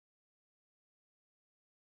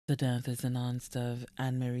The death is announced of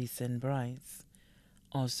Marie St Brice,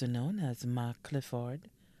 also known as Mark Clifford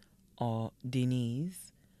or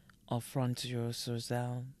Denise of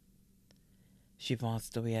Frontier-sur-Zel. She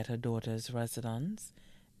passed away at her daughter's residence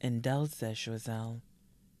in Delzes-Choiseul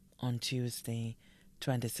on Tuesday,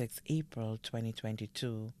 26 April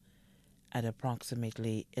 2022 at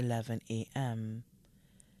approximately 11 a.m.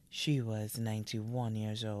 She was 91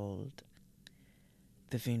 years old.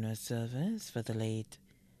 The funeral service for the late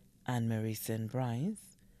Marie St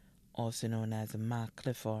Brice, also known as Mark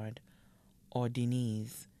Clifford or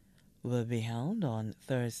Denise, will be held on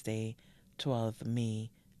Thursday, 12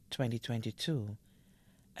 May 2022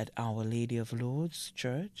 at Our Lady of Lourdes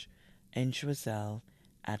Church in Choiseul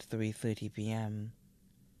at 3:30 p.m.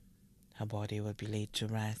 Her body will be laid to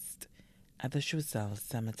rest at the Choiseul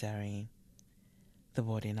Cemetery. The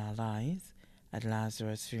body now lies at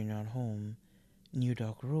Lazarus Funeral Home, New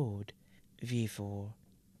Dock Road, V4.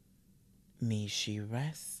 May she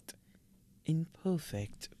rest in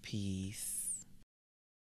perfect peace.